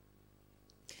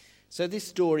So this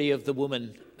story of the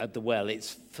woman at the well,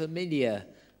 it's familiar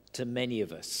to many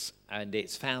of us, and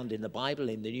it's found in the Bible,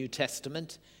 in the New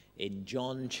Testament, in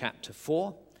John chapter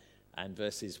 4 and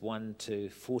verses 1 to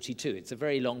 42. It's a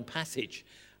very long passage,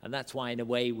 and that's why in a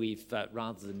way we've,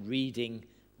 rather than reading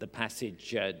the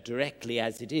passage directly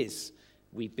as it is,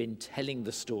 we've been telling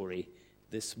the story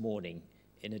this morning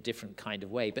in a different kind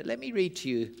of way. But let me read to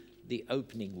you the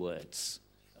opening words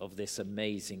of this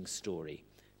amazing story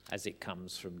as it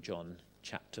comes from John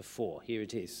chapter 4. Here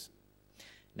it is.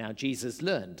 Now Jesus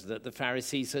learned that the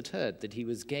Pharisees had heard that he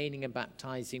was gaining and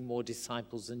baptizing more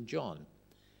disciples than John,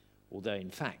 although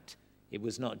in fact it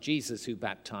was not Jesus who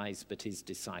baptized but his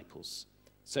disciples.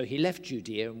 So he left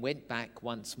Judea and went back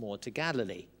once more to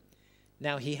Galilee.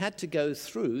 Now he had to go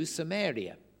through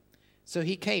Samaria. So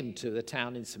he came to a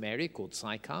town in Samaria called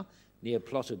Sychar, near a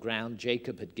plot of ground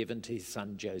Jacob had given to his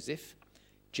son Joseph.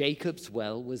 Jacob's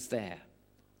well was there.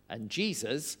 And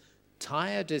Jesus,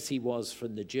 tired as he was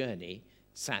from the journey,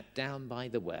 sat down by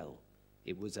the well.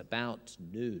 It was about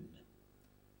noon.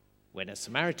 When a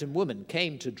Samaritan woman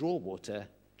came to draw water,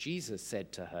 Jesus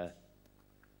said to her,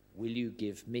 "Will you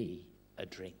give me a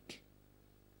drink?"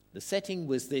 The setting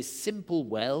was this simple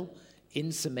well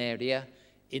in Samaria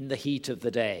in the heat of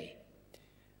the day.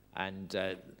 And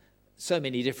so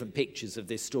many different pictures of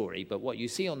this story, but what you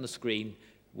see on the screen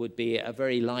would be a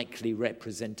very likely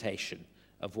representation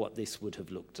of what this would have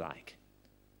looked like.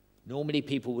 Normally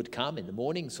people would come in the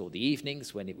mornings or the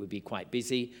evenings when it would be quite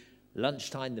busy,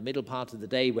 lunchtime, the middle part of the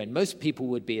day when most people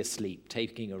would be asleep,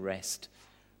 taking a rest.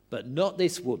 But not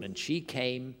this woman. She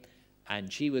came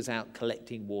and she was out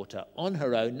collecting water on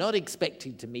her own, not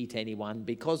expecting to meet anyone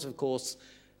because, of course,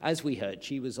 as we heard,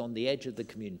 she was on the edge of the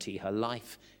community. Her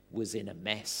life was in a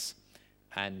mess,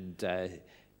 and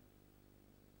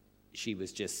she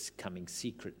was just coming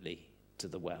secretly to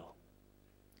the well.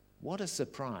 What a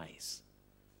surprise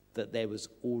that there was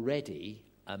already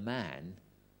a man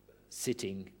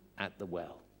sitting at the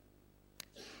well.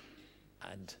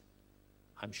 And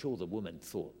I'm sure the woman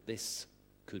thought this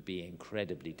could be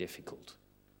incredibly difficult.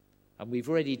 And we've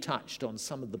already touched on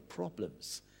some of the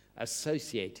problems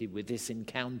associated with this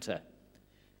encounter.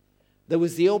 There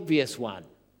was the obvious one.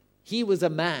 He was a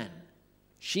man.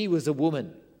 She was a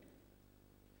woman.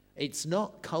 It's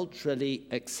not culturally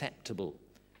acceptable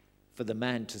for the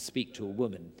man to speak to a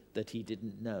woman that he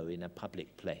didn't know in a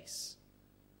public place.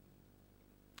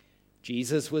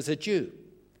 Jesus was a Jew.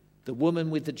 The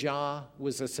woman with the jar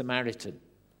was a Samaritan.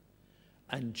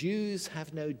 And Jews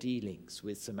have no dealings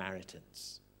with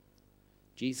Samaritans.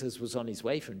 Jesus was on his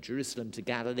way from Jerusalem to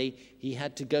Galilee. He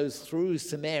had to go through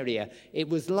Samaria. It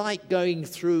was like going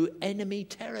through enemy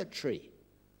territory.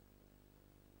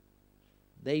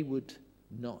 They would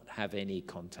not have any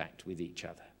contact with each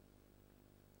other.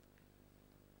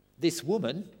 This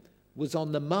woman was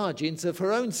on the margins of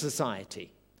her own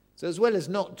society. So as well as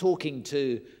not talking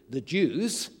to the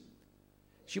Jews,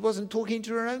 she wasn't talking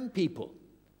to her own people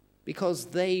because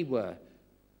they were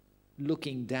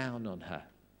looking down on her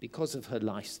because of her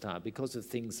lifestyle, because of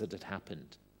things that had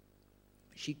happened.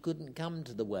 She couldn't come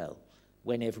to the well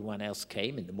when everyone else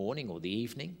came in the morning or the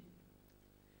evening.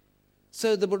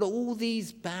 So there were all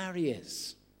these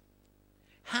barriers.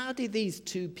 How did these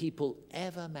two people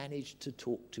ever manage to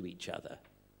talk to each other?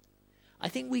 I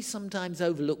think we sometimes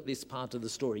overlook this part of the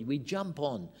story. We jump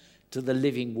on to the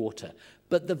living water.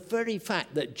 But the very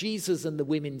fact that Jesus and the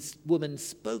woman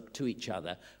spoke to each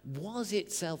other was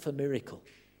itself a miracle.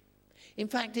 In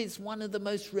fact, it's one of the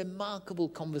most remarkable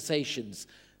conversations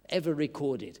ever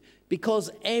recorded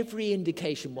because every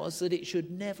indication was that it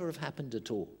should never have happened at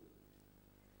all.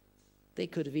 They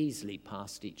could have easily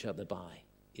passed each other by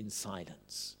in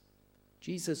silence.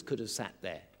 Jesus could have sat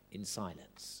there in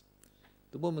silence.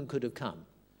 The woman could have come,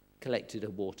 collected her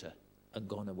water, and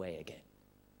gone away again.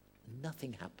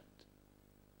 Nothing happened.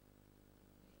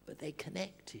 But they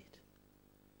connected.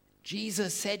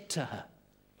 Jesus said to her,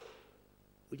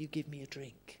 "Will you give me a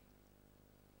drink?"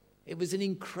 It was an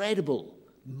incredible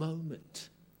moment.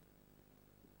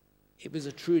 It was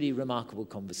a truly remarkable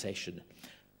conversation.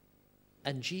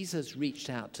 And Jesus reached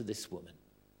out to this woman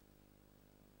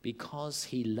because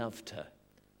he loved her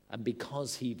and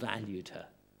because he valued her.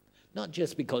 Not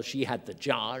just because she had the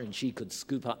jar and she could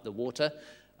scoop up the water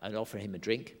and offer him a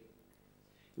drink.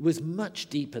 It was much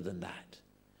deeper than that.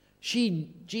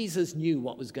 Jesus knew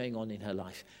what was going on in her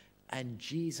life, and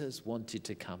Jesus wanted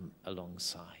to come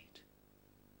alongside.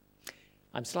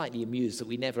 I'm slightly amused that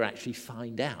we never actually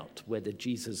find out whether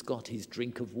Jesus got his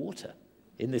drink of water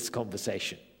in this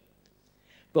conversation.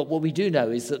 But what we do know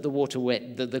is that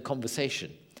the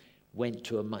conversation went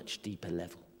to a much deeper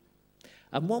level.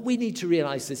 And what we need to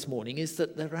realize this morning is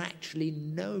that there are actually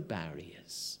no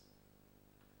barriers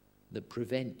that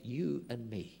prevent you and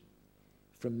me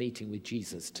from meeting with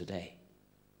Jesus today.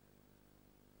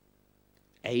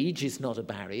 Age is not a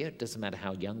barrier. It doesn't matter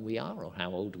how young we are or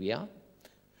how old we are.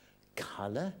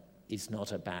 Color is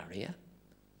not a barrier.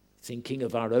 Thinking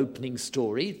of our opening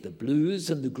story, the blues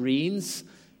and the greens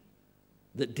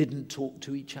that didn't talk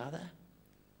to each other.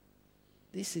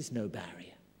 This is no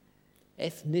barrier.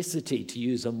 Ethnicity, to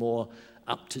use a more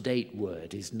up-to-date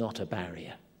word, is not a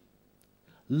barrier.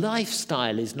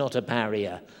 Lifestyle is not a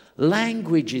barrier.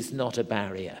 Language is not a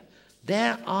barrier.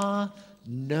 There are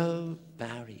no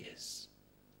barriers.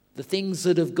 The things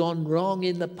that have gone wrong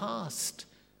in the past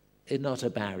are not a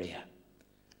barrier.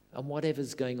 And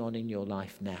whatever's going on in your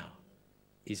life now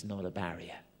is not a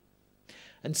barrier.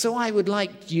 And so I would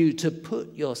like you to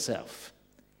put yourself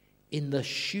in the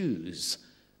shoes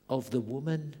of the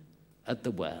woman at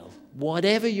the well,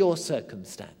 whatever your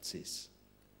circumstances,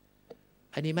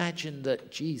 and imagine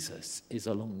that Jesus is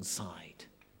alongside.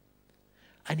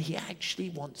 And he actually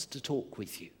wants to talk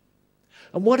with you.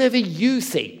 And whatever you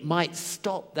think might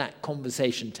stop that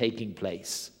conversation taking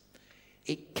place,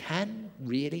 it can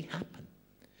really happen.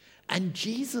 And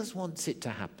Jesus wants it to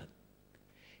happen.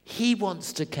 He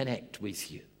wants to connect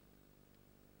with you.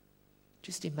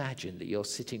 Just imagine that you're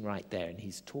sitting right there and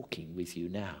he's talking with you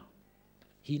now.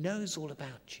 He knows all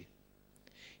about you.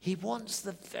 He wants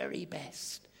the very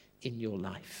best in your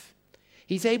life.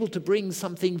 He's able to bring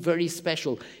something very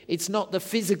special. It's not the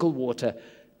physical water,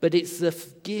 but it's the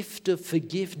gift of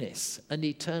forgiveness and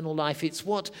eternal life. It's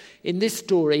what, in this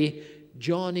story,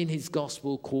 John in his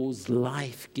gospel calls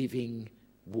life-giving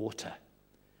water.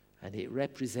 And it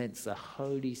represents the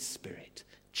Holy Spirit.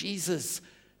 Jesus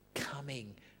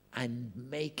coming and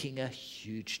making a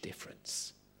huge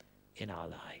difference in our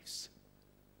lives.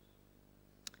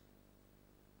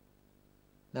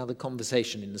 Now, the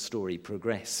conversation in the story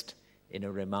progressed in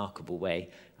a remarkable way.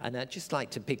 And I'd just like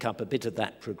to pick up a bit of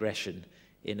that progression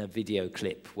in a video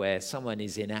clip where someone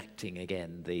is enacting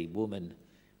again the woman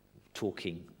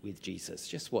talking with Jesus.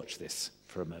 Just watch this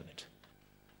for a moment.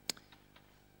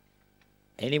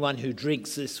 Anyone who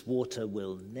drinks this water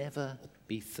will never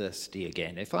be thirsty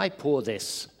again. If I pour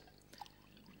this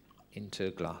into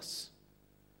a glass.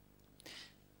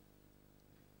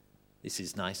 This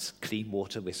is nice, clean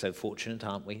water. We're so fortunate,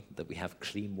 aren't we, that we have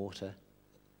clean water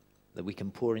that we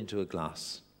can pour into a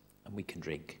glass and we can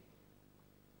drink.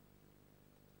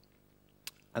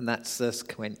 And that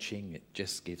thirst quenching, it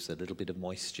just gives a little bit of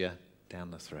moisture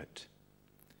down the throat.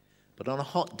 But on a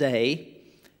hot day,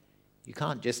 you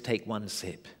can't just take one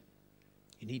sip.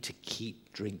 You need to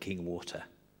keep drinking water.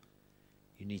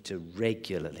 You need to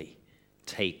regularly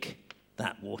take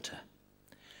that water.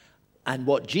 And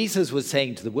what Jesus was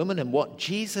saying to the woman and what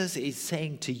Jesus is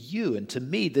saying to you and to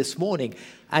me this morning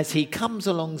as he comes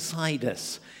alongside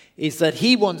us is that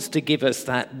he wants to give us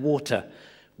that water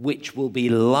which will be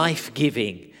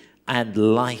life-giving and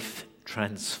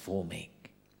life-transforming.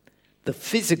 The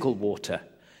physical water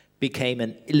became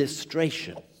an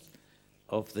illustration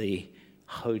of the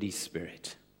Holy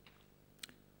Spirit.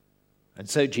 And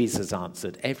so Jesus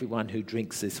answered, everyone who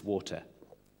drinks this water,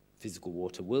 physical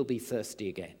water, will be thirsty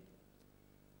again.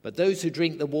 But those who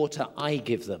drink the water I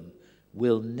give them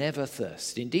will never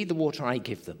thirst. Indeed, the water I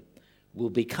give them will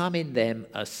become in them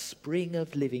a spring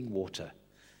of living water,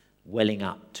 welling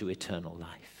up to eternal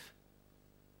life.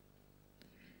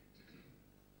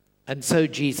 And so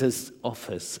Jesus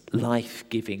offers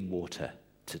life-giving water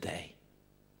today.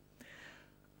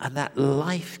 And that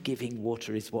life-giving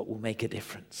water is what will make a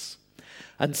difference.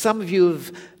 And some of you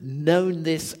have known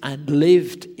this and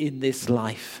lived in this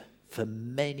life for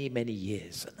many, many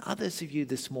years. And others of you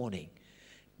this morning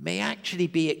may actually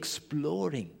be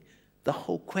exploring the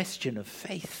whole question of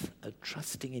faith, of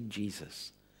trusting in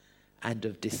Jesus, and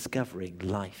of discovering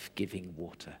life-giving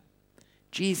water.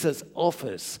 Jesus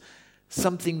offers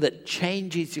something that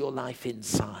changes your life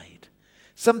inside,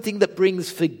 something that brings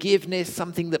forgiveness,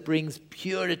 something that brings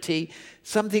purity,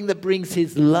 something that brings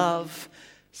his love,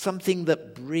 something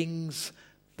that brings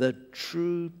the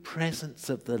true presence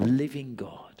of the living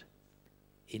God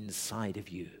inside of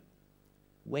you.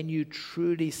 When you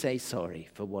truly say sorry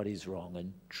for what is wrong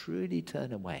and truly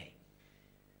turn away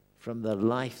from the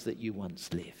life that you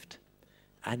once lived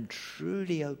and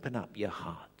truly open up your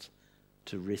heart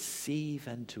to receive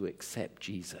and to accept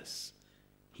Jesus,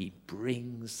 he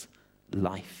brings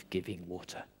life-giving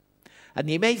water. And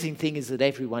the amazing thing is that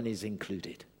everyone is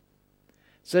included.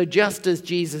 So just as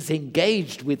Jesus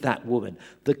engaged with that woman,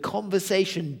 the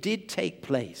conversation did take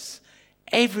place.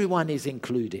 Everyone is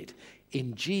included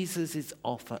in Jesus'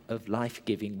 offer of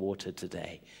life-giving water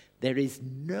today, there is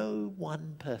no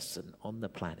one person on the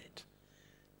planet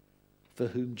for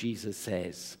whom Jesus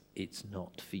says, it's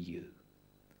not for you.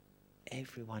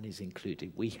 Everyone is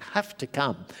included. We have to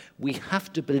come. We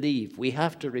have to believe. We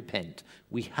have to repent.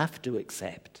 We have to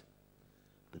accept.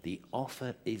 But the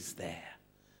offer is there,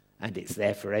 and it's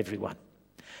there for everyone.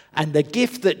 And the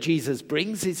gift that Jesus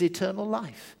brings is eternal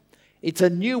life. It's a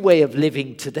new way of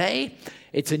living today.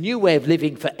 It's a new way of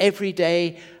living for every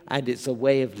day, and it's a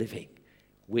way of living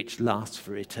which lasts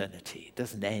for eternity. It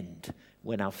doesn't end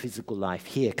when our physical life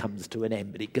here comes to an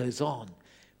end, but it goes on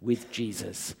with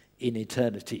Jesus in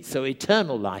eternity. So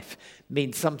eternal life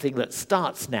means something that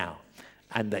starts now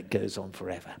and that goes on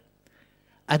forever.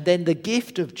 And then the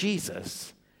gift of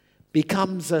Jesus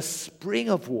becomes a spring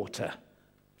of water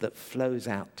that flows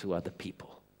out to other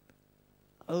people,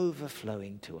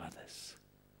 overflowing to others.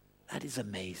 That is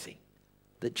amazing,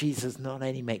 that Jesus not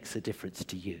only makes a difference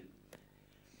to you,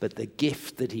 but the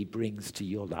gift that he brings to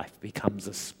your life becomes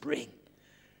a spring,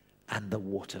 and the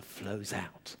water flows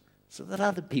out so that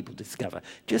other people discover.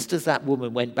 Just as that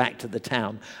woman went back to the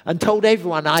town and told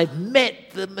everyone, I've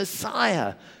met the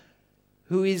Messiah,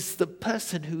 who is the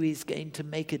person who is going to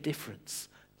make a difference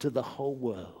to the whole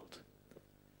world.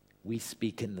 We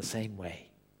speak in the same way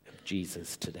of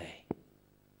Jesus today.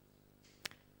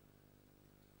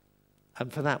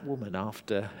 And for that woman,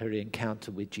 after her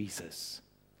encounter with Jesus,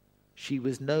 she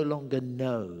was no longer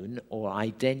known or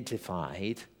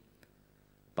identified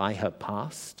by her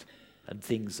past and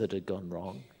things that had gone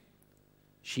wrong.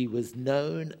 She was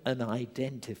known and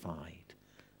identified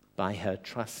by her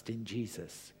trust in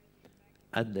Jesus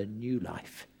and the new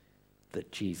life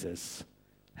that Jesus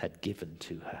had given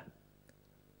to her.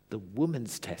 The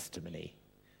woman's testimony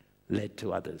led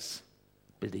to others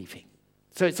believing.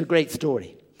 So it's a great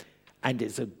story, and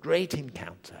it's a great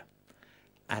encounter.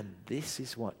 And this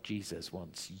is what Jesus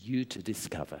wants you to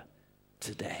discover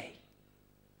today.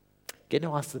 Going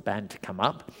to ask the band to come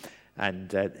up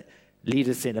and lead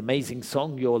us in an amazing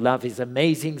song. Your love is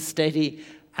amazing, steady,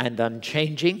 and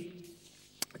unchanging.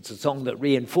 It's a song that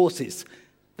reinforces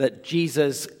that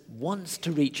Jesus wants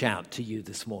to reach out to you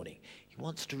this morning. He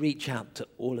wants to reach out to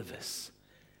all of us.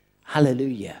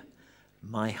 Hallelujah,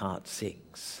 my heart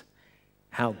sings.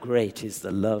 How great is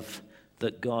the love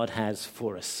that God has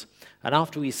for us. And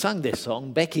after we sung this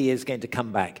song, Becky is going to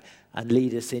come back and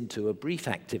lead us into a brief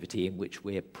activity in which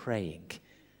we're praying,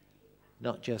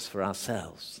 not just for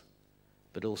ourselves,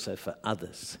 but also for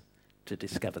others to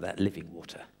discover that living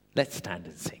water. Let's stand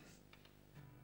and sing.